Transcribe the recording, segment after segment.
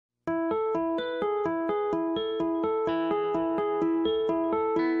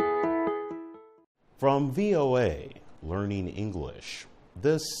From VOA, Learning English,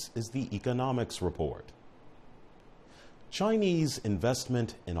 this is the Economics Report. Chinese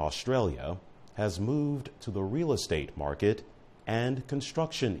investment in Australia has moved to the real estate market and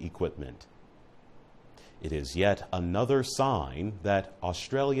construction equipment. It is yet another sign that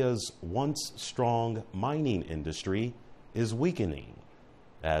Australia's once strong mining industry is weakening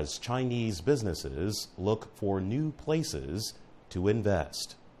as Chinese businesses look for new places to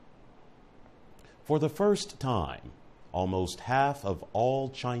invest. For the first time, almost half of all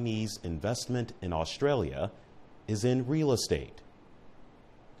Chinese investment in Australia is in real estate.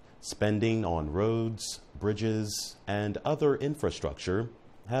 Spending on roads, bridges, and other infrastructure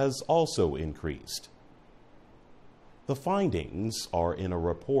has also increased. The findings are in a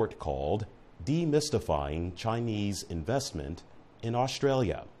report called Demystifying Chinese Investment in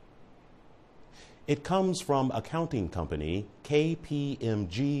Australia. It comes from accounting company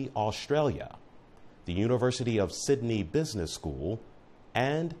KPMG Australia, the University of Sydney Business School,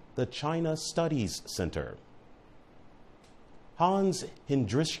 and the China Studies Center. Hans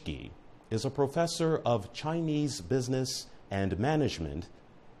Hindrischke is a professor of Chinese business and management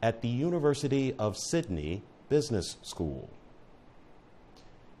at the University of Sydney Business School.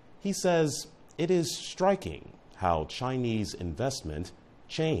 He says it is striking how Chinese investment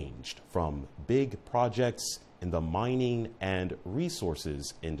changed from big projects in the mining and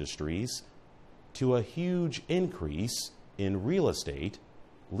resources industries to a huge increase in real estate,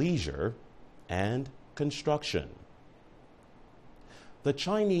 leisure, and construction. The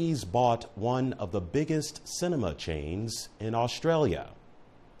Chinese bought one of the biggest cinema chains in Australia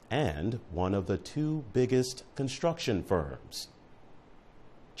and one of the two biggest construction firms,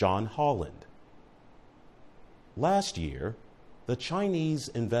 John Holland. Last year, the Chinese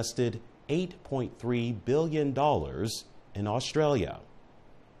invested $8.3 billion in Australia.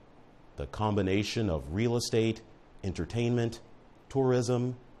 The combination of real estate, entertainment,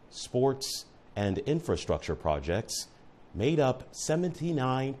 tourism, sports, and infrastructure projects made up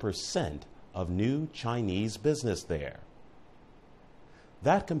 79% of new Chinese business there.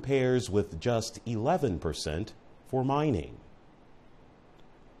 That compares with just 11% for mining.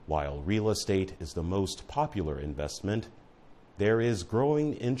 While real estate is the most popular investment, there is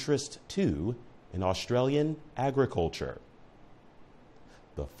growing interest too in Australian agriculture.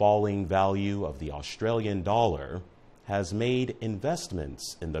 The falling value of the Australian dollar has made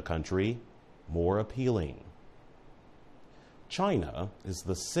investments in the country more appealing. China is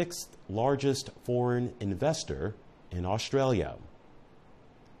the sixth largest foreign investor in Australia.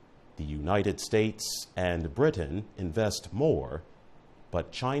 The United States and Britain invest more,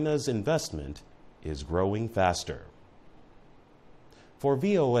 but China's investment is growing faster. For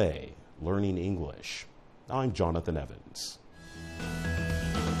VOA Learning English, I'm Jonathan Evans.